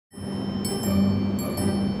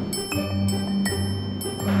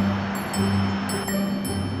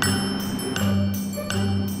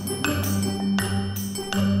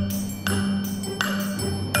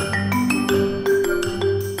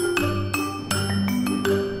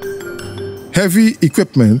Heavy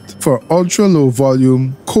equipment for ultra-low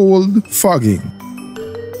volume cold fogging.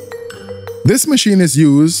 This machine is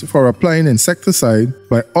used for applying insecticide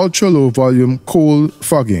by ultra-low volume cold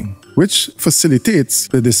fogging, which facilitates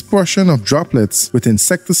the dispersion of droplets with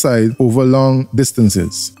insecticide over long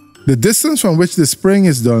distances. The distance from which the spraying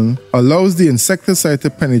is done allows the insecticide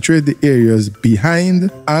to penetrate the areas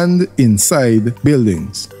behind and inside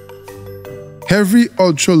buildings. Heavy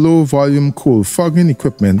ultra-low volume cold fogging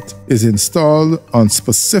equipment is installed on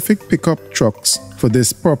specific pickup trucks for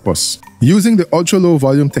this purpose. Using the ultra-low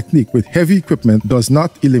volume technique with heavy equipment does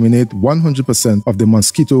not eliminate 100% of the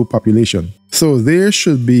mosquito population. So there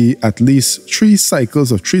should be at least 3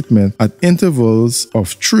 cycles of treatment at intervals of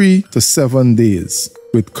 3 to 7 days,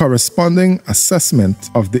 with corresponding assessment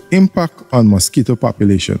of the impact on mosquito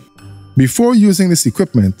population. Before using this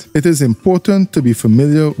equipment, it is important to be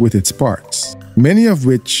familiar with its parts, many of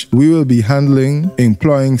which we will be handling,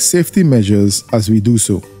 employing safety measures as we do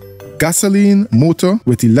so. Gasoline motor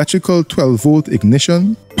with electrical 12-volt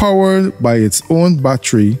ignition, powered by its own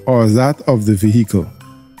battery or that of the vehicle.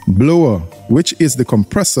 Blower, which is the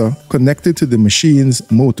compressor connected to the machine's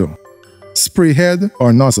motor. Spray head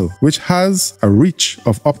or nozzle, which has a reach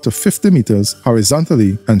of up to 50 meters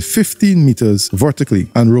horizontally and 15 meters vertically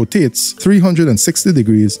and rotates 360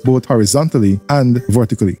 degrees both horizontally and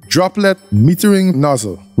vertically. Droplet metering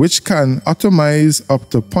nozzle, which can atomize up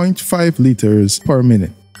to 0.5 liters per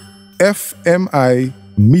minute. FMI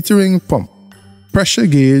metering pump, pressure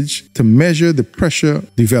gauge to measure the pressure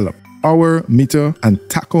developed. Hour meter and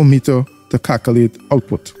tachometer to calculate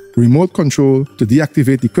output. Remote control to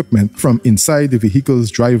deactivate equipment from inside the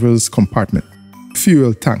vehicle's driver's compartment.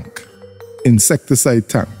 Fuel tank, insecticide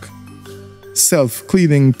tank,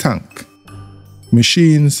 self-cleaning tank,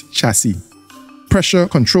 machine's chassis. Pressure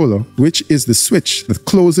controller, which is the switch that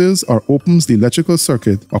closes or opens the electrical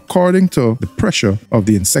circuit according to the pressure of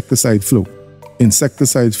the insecticide flow.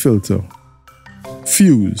 Insecticide filter,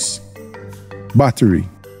 fuse, battery,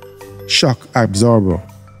 shock absorber,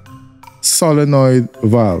 solenoid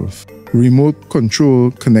valve, remote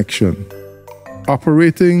control connection.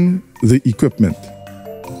 Operating the equipment.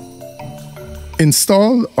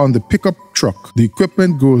 Installed on the pickup truck, the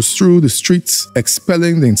equipment goes through the streets,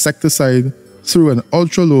 expelling the insecticide through an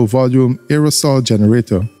ultra-low volume aerosol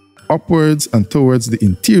generator upwards and towards the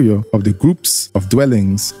interior of the groups of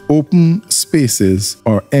dwellings, open spaces,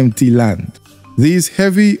 or empty land. These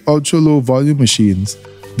heavy ultra-low volume machines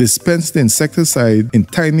dispense the insecticide in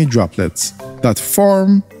tiny droplets that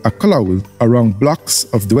form a cloud around blocks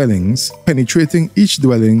of dwellings, penetrating each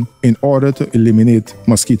dwelling in order to eliminate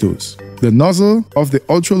mosquitoes. The nozzle of the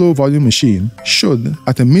ultra-low volume machine should,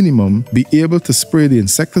 at a minimum, be able to spray the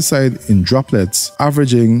insecticide in droplets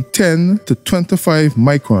averaging 10 to 25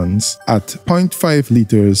 microns at 0.5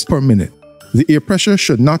 liters per minute. The air pressure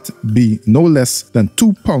should not be no less than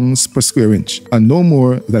 2 pounds per square inch and no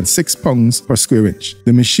more than 6 pounds per square inch.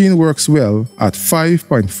 The machine works well at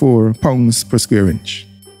 5.4 pounds per square inch.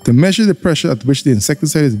 To measure the pressure at which the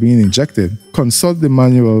insecticide is being injected, consult the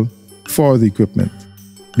manual for the equipment.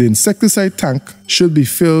 The insecticide tank should be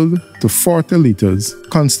filled to 40 liters,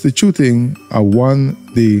 constituting a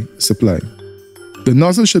 1-day supply. The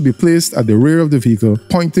nozzle should be placed at the rear of the vehicle,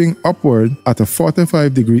 pointing upward at a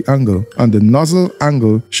 45-degree angle, and the nozzle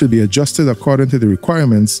angle should be adjusted according to the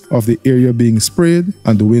requirements of the area being sprayed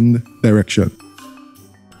and the wind direction.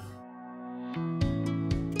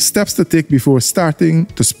 Steps to take before starting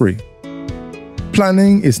to spray.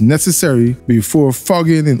 Planning is necessary before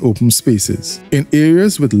fogging in open spaces. In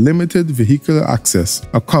areas with limited vehicular access,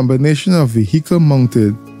 a combination of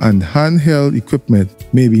vehicle-mounted and handheld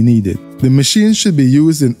equipment may be needed. The machine should be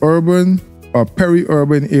used in urban or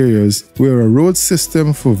peri-urban areas where a road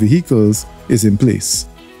system for vehicles is in place.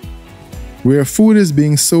 Where food is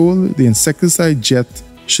being sold, the insecticide jet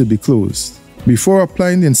should be closed. Before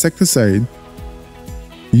applying the insecticide,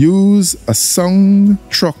 use a sound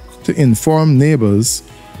truck to inform neighbors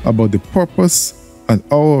about the purpose and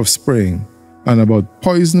hour of spraying and about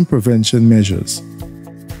poison prevention measures.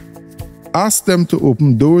 Ask them to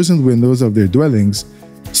open doors and windows of their dwellings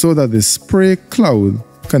so that the spray cloud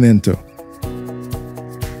can enter.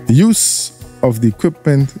 Use of the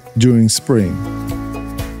equipment during spraying.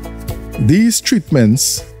 These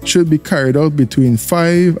treatments should be carried out between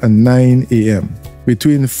 5 and 9 a.m.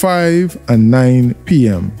 Between 5 and 9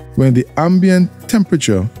 p.m. when the ambient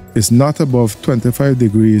temperature is not above 25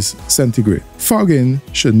 degrees centigrade. Fogging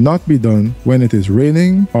should not be done when it is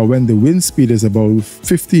raining or when the wind speed is above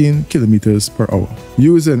 15 kilometers per hour.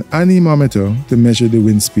 Use an anemometer to measure the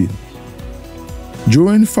wind speed.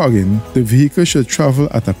 During fogging, the vehicle should travel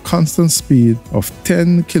at a constant speed of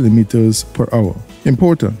 10 kilometers per hour.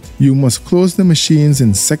 Important, you must close the machine's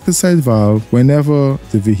insecticide valve whenever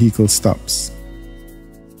the vehicle stops.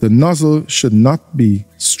 The nozzle should not be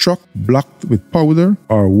struck, blocked with powder,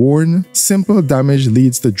 or worn. Simple damage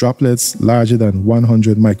leads to droplets larger than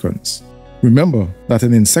 100 microns. Remember that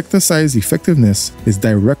an insecticide's effectiveness is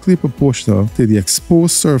directly proportional to the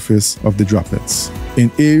exposed surface of the droplets. In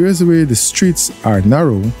areas where the streets are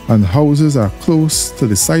narrow and houses are close to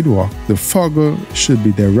the sidewalk, the fogger should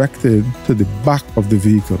be directed to the back of the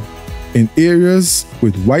vehicle. In areas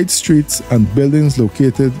with wide streets and buildings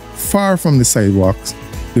located far from the sidewalks,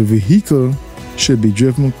 the vehicle should be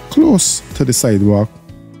driven close to the sidewalk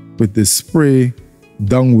with the spray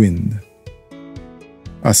downwind.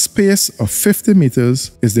 A space of 50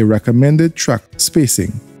 meters is the recommended track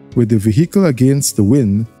spacing, with the vehicle against the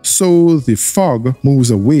wind so the fog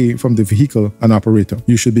moves away from the vehicle and operator.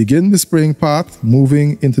 You should begin the spraying path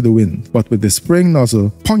moving into the wind, but with the spraying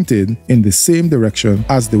nozzle pointed in the same direction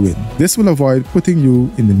as the wind. This will avoid putting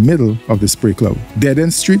you in the middle of the spray cloud.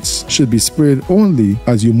 Dead-end streets should be sprayed only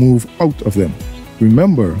as you move out of them.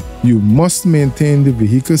 Remember, you must maintain the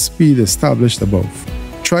vehicle speed established above.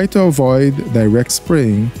 Try to avoid direct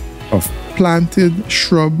spraying of planted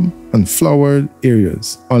shrub and flowered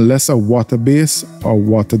areas unless a water-based or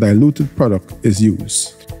water-diluted product is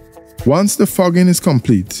used. Once the fogging is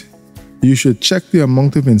complete, you should check the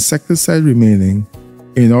amount of insecticide remaining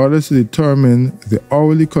in order to determine the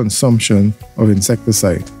hourly consumption of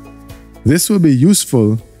insecticide. This will be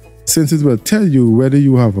useful since it will tell you whether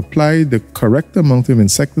you have applied the correct amount of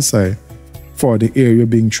insecticide for the area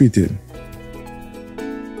being treated.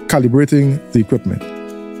 Calibrating the equipment.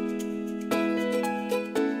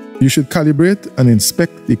 You should calibrate and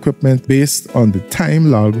inspect the equipment based on the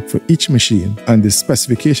time log for each machine and the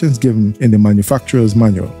specifications given in the manufacturer's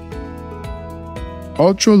manual.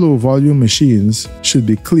 Ultra-low volume machines should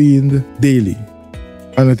be cleaned daily,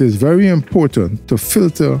 and it is very important to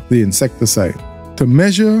filter the insecticide. To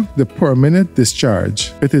measure the per minute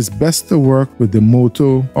discharge, it is best to work with the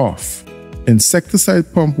motor off.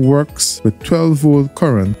 Insecticide pump works with 12-volt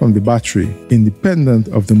current from the battery, independent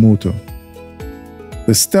of the motor.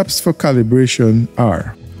 The steps for calibration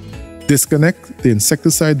are: disconnect the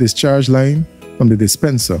insecticide discharge line from the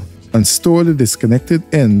dispenser and store the disconnected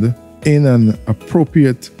end in an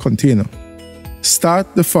appropriate container.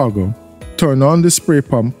 Start the fogger, turn on the spray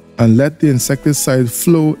pump, and let the insecticide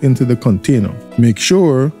flow into the container. Make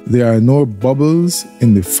sure there are no bubbles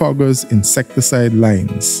in the fogger's insecticide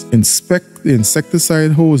lines. Inspect the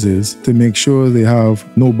insecticide hoses to make sure they have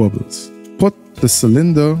no bubbles. Put the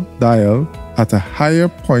cylinder dial at a higher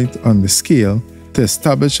point on the scale to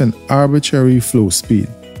establish an arbitrary flow speed.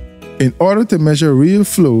 In order to measure real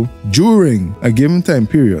flow during a given time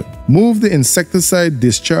period, move the insecticide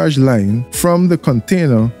discharge line from the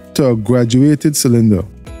container to a graduated cylinder.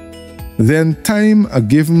 Then time a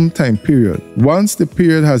given time period. Once the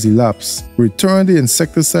period has elapsed, return the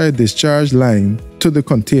insecticide discharge line to the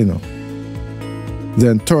container.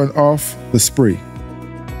 Then turn off the spray.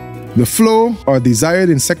 The flow or desired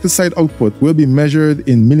insecticide output will be measured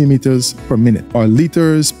in millimeters per minute or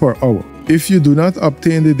liters per hour. If you do not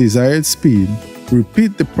obtain the desired speed,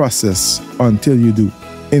 repeat the process until you do.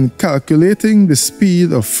 In calculating the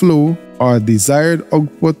speed of flow or desired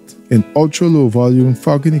output in ultra-low volume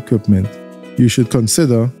fogging equipment, you should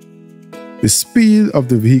consider the speed of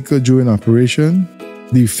the vehicle during operation,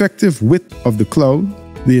 the effective width of the cloud,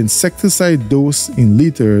 the insecticide dose in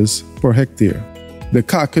liters per hectare. The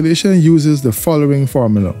calculation uses the following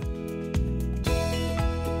formula.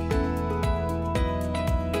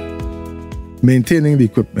 Maintaining the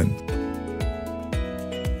equipment.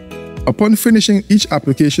 Upon finishing each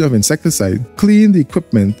application of insecticide, clean the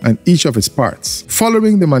equipment and each of its parts,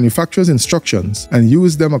 following the manufacturer's instructions, and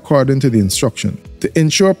use them according to the instruction. To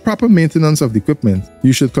ensure proper maintenance of the equipment,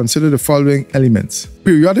 you should consider the following elements.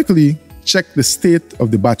 Periodically, check the state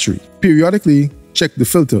of the battery. Periodically, check the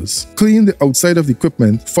filters. Clean the outside of the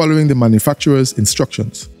equipment following the manufacturer's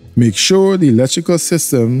instructions. Make sure the electrical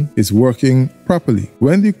system is working properly.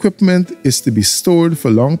 When the equipment is to be stored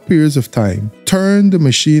for long periods of time, turn the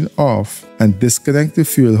machine off and disconnect the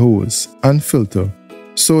fuel hose and filter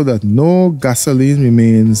so that no gasoline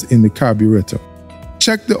remains in the carburetor.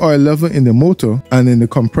 Check the oil level in the motor and in the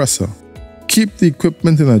compressor. Keep the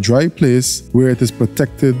equipment in a dry place where it is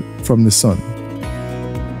protected from the sun.